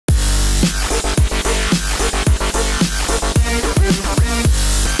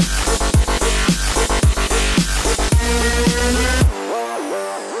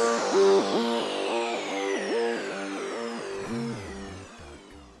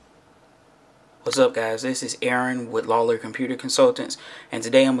What's up, guys? This is Aaron with Lawler Computer Consultants, and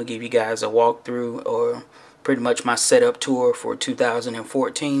today I'm going to give you guys a walkthrough or pretty much my setup tour for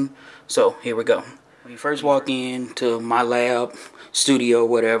 2014. So here we go. When you first walk into my lab, studio,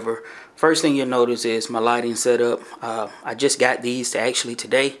 whatever, first thing you'll notice is my lighting setup. I just got these actually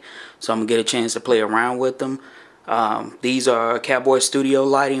today, so I'm going to get a chance to play around with them. These are Cowboy Studio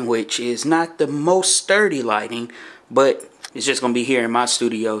lighting, which is not the most sturdy lighting, but it's just going to be here in my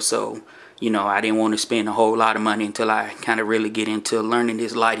studio, so you know, I didn't want to spend a whole lot of money until I kind of really get into learning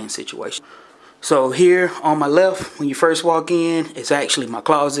this lighting situation. So here on my left, when you first walk in, it's actually my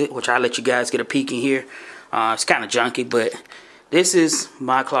closet, which I'll let you guys get a peek in here. It's kind of junky, but this is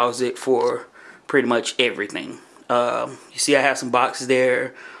my closet for pretty much everything. You see I have some boxes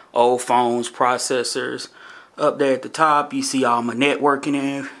there, old phones, processors. Up there at the top, you see all my networking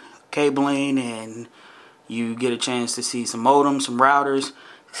and cabling, and you get a chance to see some modems, some routers.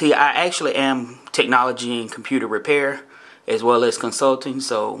 See, I actually am technology and computer repair as well as consulting,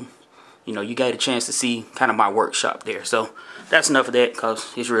 so you know, you got a chance to see kind of my workshop there. So that's enough of that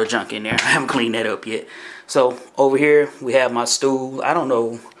because it's real junk in there. I haven't cleaned that up yet. So over here we have my stool. I don't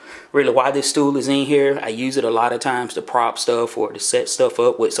know really why this stool is in here. I use it a lot of times to prop stuff or to set stuff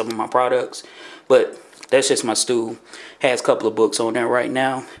up with some of my products, but that's just my stool. Has a couple of books on there right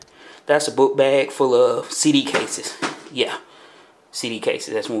now. That's a book bag full of CD cases. Yeah. CD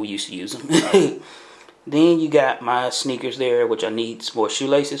cases, that's when we used to use them. Then you got my sneakers there, which I need more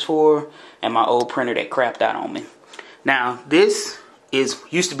shoelaces for, and my old printer that crapped out on me. Now, this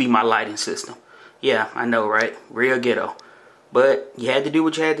used to be my lighting system. Yeah, I know, right? Real ghetto. But you had to do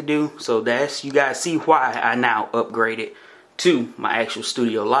what you had to do, so that's, you guys see why I now upgraded to my actual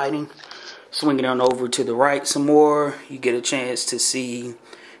studio lighting. Swinging on over to the right some more, you get a chance to see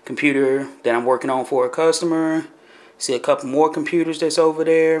computer that I'm working on for a customer. See a couple more computers that's over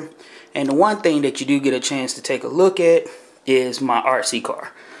there. And the one thing that you do get a chance to take a look at is my RC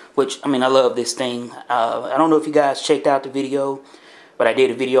car. Which, I mean, I love this thing. I don't know if you guys checked out the video, but I did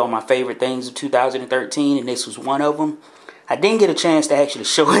a video on my favorite things of 2013, and this was one of them. I didn't get a chance to actually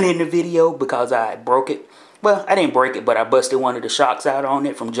show it in the video because I broke it. Well, I didn't break it, but I busted one of the shocks out on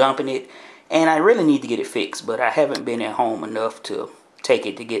it from jumping it. And I really need to get it fixed, but I haven't been at home enough to take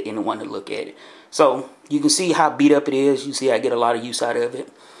it to get anyone to look at it. So you can see how beat up it is. You see I get a lot of use out of it.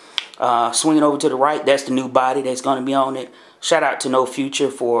 Swinging over to the right, that's the new body that's going to be on it. Shout out to No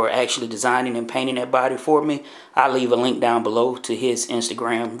Future for actually designing and painting that body for me. I'll leave a link down below to his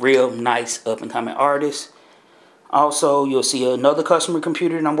Instagram. Real nice up and coming artist. Also, you'll see another customer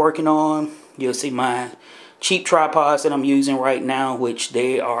computer that I'm working on. You'll see my cheap tripods that I'm using right now, which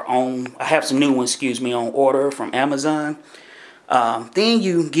they are on. I have some new ones, excuse me, on order from Amazon. Then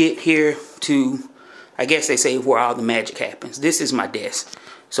you get here to, I guess they say, where all the magic happens. This is my desk.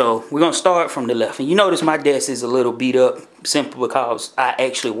 So we're going to start from the left. And you notice my desk is a little beat up simply because I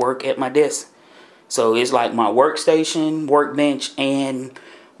actually work at my desk. So it's like my workstation, workbench, and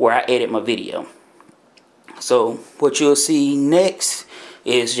where I edit my video. So what you'll see next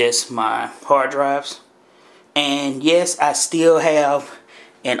is just my hard drives. And yes, I still have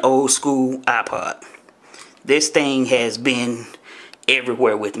an old school iPod. This thing has been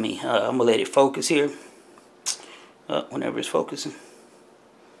everywhere with me. I'm gonna let it focus here whenever it's focusing.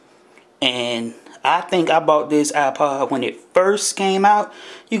 And I think I bought this iPod when it first came out.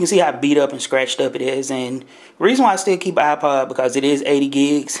 You can see how beat up and scratched up it is. And the reason why I still keep an iPod, because it is 80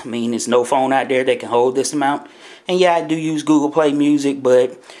 gigs. I mean, there's no phone out there that can hold this amount. And yeah, I do use Google Play Music,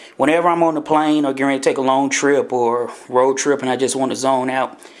 but whenever I'm on the plane or getting ready to take a long trip or road trip and I just want to zone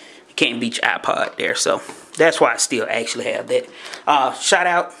out, you can't beat your iPod there. So that's why I still actually have that. Shout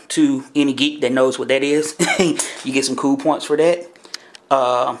out to any geek that knows what that is. You get some cool points for that.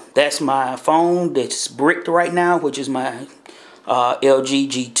 That's my phone that's bricked right now, which is my LG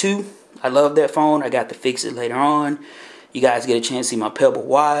G2. I love that phone. I got to fix it later on. You guys get a chance to see my Pebble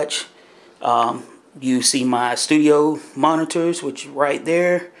watch. You see my studio monitors, which is right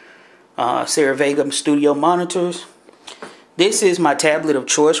there. Sarah Vega studio monitors. This is my tablet of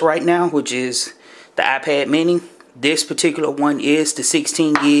choice right now, which is the iPad mini. This particular one is the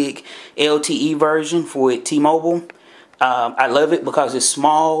 16 gig LTE version for T-Mobile. I love it because it's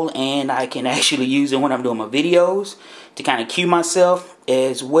small and I can actually use it when I'm doing my videos to kind of cue myself,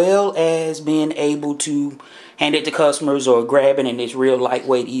 as well as being able to hand it to customers or grab it, and it's real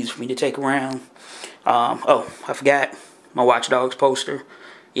lightweight, easy for me to take around. Oh, I forgot my Watch Dogs poster.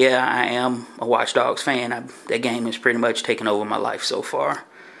 Yeah, I am a Watch Dogs fan. That game has pretty much taken over my life so far.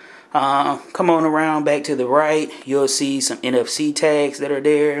 Come on around back to the right. You'll see some NFC tags that are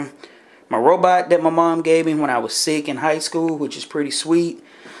there. my robot that my mom gave me when I was sick in high school, which is pretty sweet.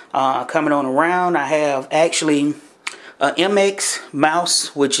 Coming on around, I have actually a MX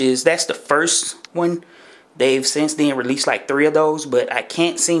mouse, that's the first one. They've since then released like 3 of those, but I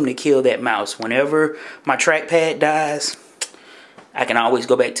can't seem to kill that mouse. Whenever my trackpad dies, I can always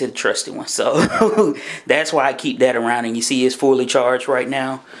go back to the trusty one. So that's why I keep that around, and you see it's fully charged right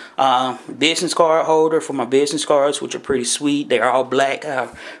now. Business card holder for my business cards, which are pretty sweet. They're all black. I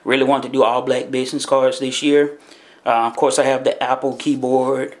really want to do all black business cards this year. Of course, I have the Apple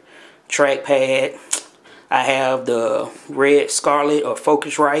keyboard, trackpad. I have the red Scarlett or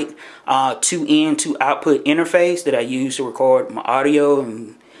Focusrite 2-in 2-output interface that I use to record my audio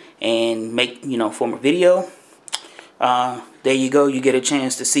and make, for my video. There you go. You get a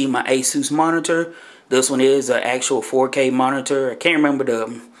chance to see my Asus monitor. This one is an actual 4K monitor. I can't remember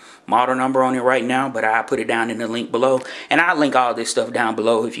the model number on it right now, but I'll put it down in the link below. And I'll link all this stuff down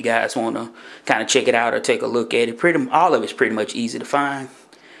below if you guys want to kind of check it out or take a look at it. All of it's pretty much easy to find.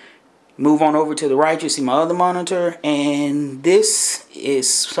 Move on over to the right, you see my other monitor, and this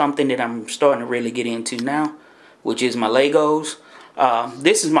is something that I'm starting to really get into now, which is my Legos.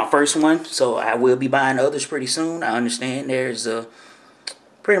 This is my first one, so I will be buying others pretty soon. I understand there's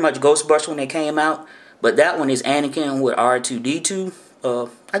pretty much Ghostbusters when they came out, but that one is Anakin with R2-D2.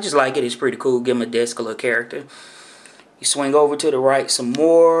 I just like it. It's pretty cool. Give him a Descala character. You swing over to the right some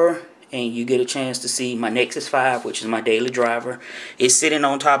more, and you get a chance to see my Nexus 5, which is my daily driver. It's sitting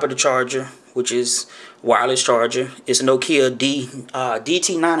on top of the charger, which is wireless charger. It's a Nokia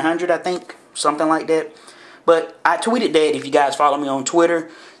DT900, I think, something like that. But I tweeted that if you guys follow me on Twitter,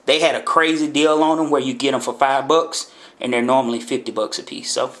 they had a crazy deal on them where you get them for $5, and they're normally $50 a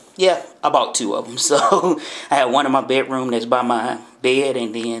piece. So yeah, I bought 2 of them. So I have one in my bedroom that's by my bed,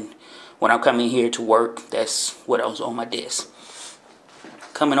 and then when I'm coming here to work, that's what I was on my desk.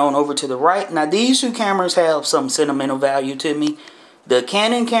 Coming on over to the right. Now these 2 cameras have some sentimental value to me. The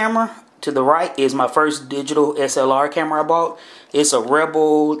Canon camera to the right is my first digital SLR camera I bought. It's a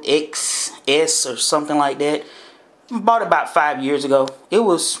Rebel XS or something like that. I bought it about 5 years ago. It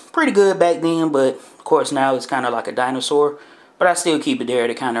was pretty good back then, but of course now it's kind of like a dinosaur. But I still keep it there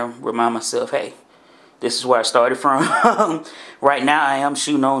to kind of remind myself, hey, this is where I started from. Right now I am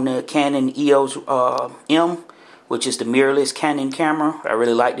shooting on the Canon EOS M, which is the mirrorless Canon camera. I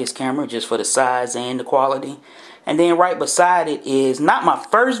really like this camera just for the size and the quality. And then right beside it is not my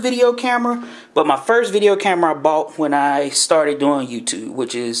first video camera, but my first video camera I bought when I started doing YouTube,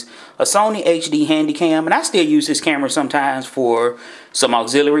 which is a Sony HD Handycam. And I still use this camera sometimes for some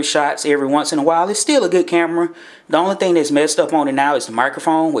auxiliary shots every once in a while. It's still a good camera. The only thing that's messed up on it now is the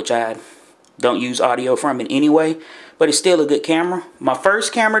microphone, which I don't use audio from it anyway, but it's still a good camera. My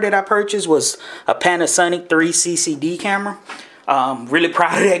first camera that I purchased was a Panasonic 3CCD camera. Really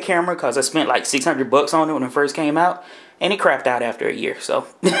proud of that camera because I spent like $600 on it when it first came out, and it crapped out after a year. So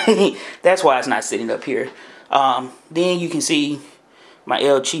that's why it's not sitting up here. Then you can see my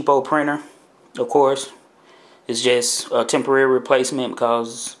El Cheapo printer. Of course, it's just a temporary replacement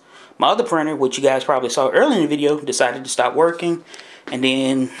because my other printer, which you guys probably saw earlier in the video, decided to stop working. And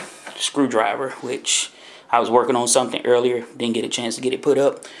then screwdriver, which I was working on something earlier, didn't get a chance to get it put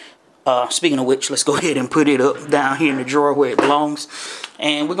up. Speaking of which, let's go ahead and put it up down here in the drawer where it belongs,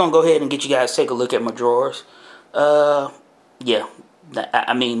 and we're gonna go ahead and get you guys to take a look at my drawers. Yeah,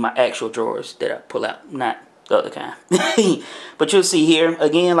 I mean my actual drawers that I pull out, not the other kind. But you'll see here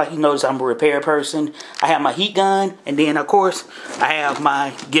again, like you notice, I'm a repair person. I have my heat gun, and then of course I have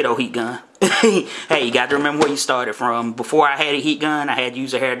my ghetto heat gun. Hey, you got to remember where you started from. Before I had a heat gun, I had to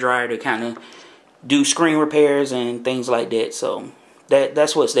use a hairdryer to kind of do screen repairs and things like that. So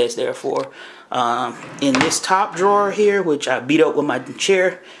that's what that's there for. In this top drawer here, which I beat up with my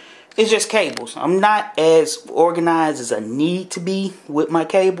chair, it's just cables. I'm not as organized as I need to be with my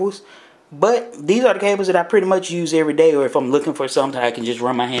cables, but these are the cables that I pretty much use every day, or if I'm looking for something, I can just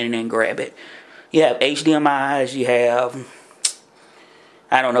run my hand in and grab it. You have HDMIs, you have,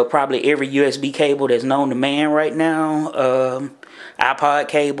 I don't know, probably every USB cable that's known to man right now. iPod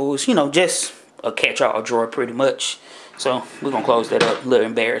cables, you know, just a catch-all drawer pretty much. So we're going to close that up. A little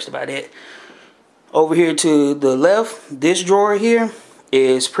embarrassed about that. Over here to the left, this drawer here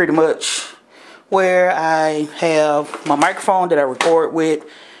is pretty much where I have my microphone that I record with.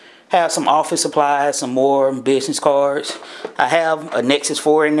 Have some office supplies, some more business cards. I have a Nexus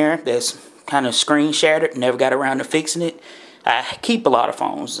 4 in there that's kind of screen shattered. Never got around to fixing it. I keep a lot of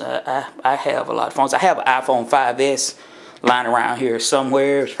phones. I have a lot of phones. I have an iPhone 5S lying around here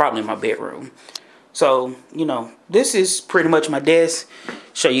somewhere. It's probably in my bedroom. So, you know, this is pretty much my desk.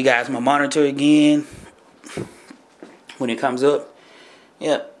 Show you guys my monitor again when it comes up.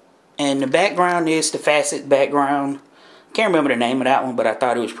 Yep. And the background is the facet background. Can't remember the name of that one, but I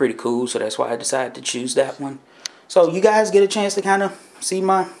thought it was pretty cool, so that's why I decided to choose that one. So you guys get a chance to kind of see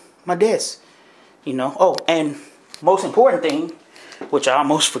my desk, you know. Oh, and most important thing, which I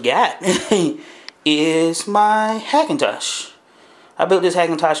almost forgot, is my Hackintosh. I built this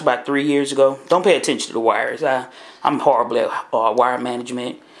Hackintosh about 3 years ago. Don't pay attention to the wires. I'm horrible at wire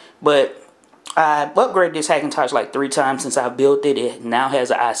management, but I upgraded this Hackintosh like 3 times since I built it. It now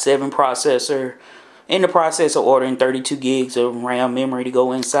has an i7 processor. In the process of ordering 32 gigs of RAM memory to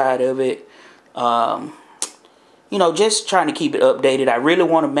go inside of it. You know, just trying to keep it updated. I really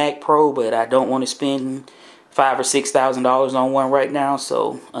want a Mac Pro, but I don't want to spend $5,000 or $6,000 on one right now.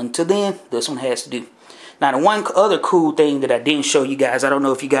 So until then, this one has to do. Now, the one other cool thing that I didn't show you guys, I don't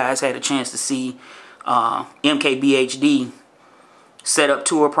know if you guys had a chance to see MKBHD setup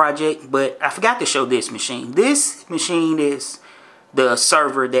tour project, but I forgot to show this machine. This machine is the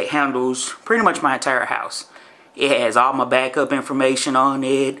server that handles pretty much my entire house. It has all my backup information on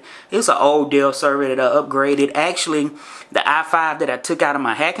it. It's an old Dell server that I upgraded. Actually, the i5 that I took out of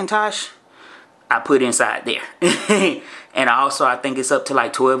my Hackintosh, I put inside there. And also, I think it's up to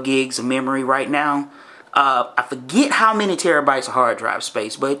like 12 gigs of memory right now. I forget how many terabytes of hard drive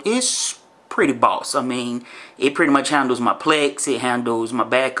space, but it's pretty boss. I mean, it pretty much handles my Plex. It handles my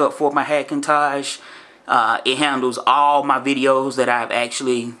backup for my Hackintosh. It handles all my videos that I've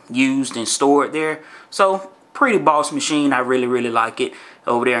actually used and stored there. So, pretty boss machine. I really, really like it.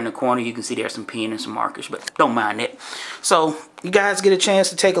 Over there in the corner, you can see there's some pen and some markers, but don't mind it. So, you guys get a chance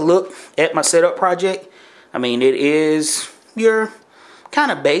to take a look at my setup project. I mean, it is your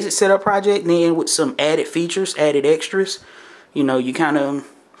kind of basic setup project, then with some added features, added extras. You know, you kind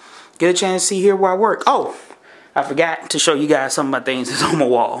of get a chance to see here where I work. Oh, I forgot to show you guys some of my things that's on my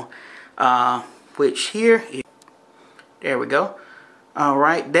wall. Which here, there we go.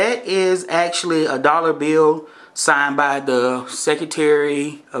 Alright, that is actually a dollar bill signed by the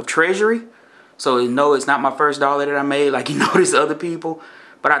Secretary of Treasury. So no, it's not my first dollar that I made like you notice other people.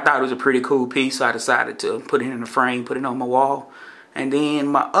 But I thought it was a pretty cool piece, so I decided to put it in a frame, put it on my wall. And then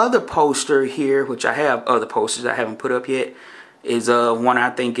my other poster here, which I have other posters I haven't put up yet, is one I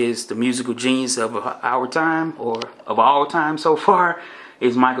think is the musical genius of our time, or of all time so far,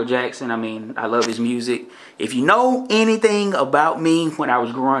 is Michael Jackson. I mean, I love his music. If you know anything about me when I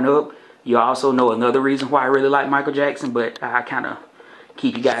was growing up, you also know another reason why I really like Michael Jackson, but I kind of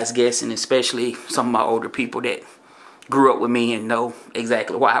keep you guys guessing, especially some of my older people that grew up with me and know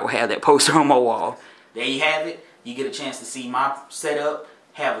exactly why I would have that poster on my wall. There you have it. You get a chance to see my setup,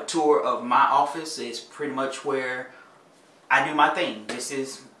 have a tour of my office. It's pretty much where I do my thing. This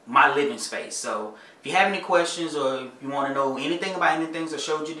is my living space. So if you have any questions or you want to know anything about anything I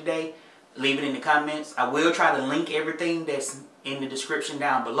showed you today, leave it in the comments. I will try to link everything that's in the description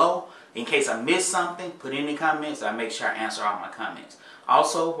down below. In case I missed something, put it in the comments. I make sure I answer all my comments.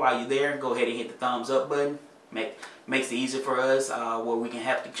 Also, while you're there, go ahead and hit the thumbs up button. Makes it easier for us where we can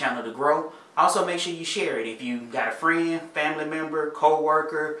help the channel to grow. Also, make sure you share it. If you got a friend, family member,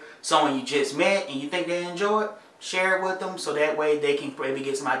 co-worker, someone you just met and you think they enjoy it, share it with them so that way they can maybe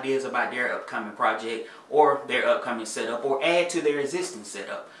get some ideas about their upcoming project or their upcoming setup or add to their existing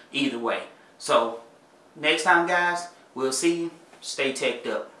setup. Either way. So, next time guys, we'll see you. Stay teched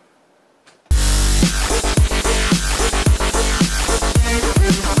up.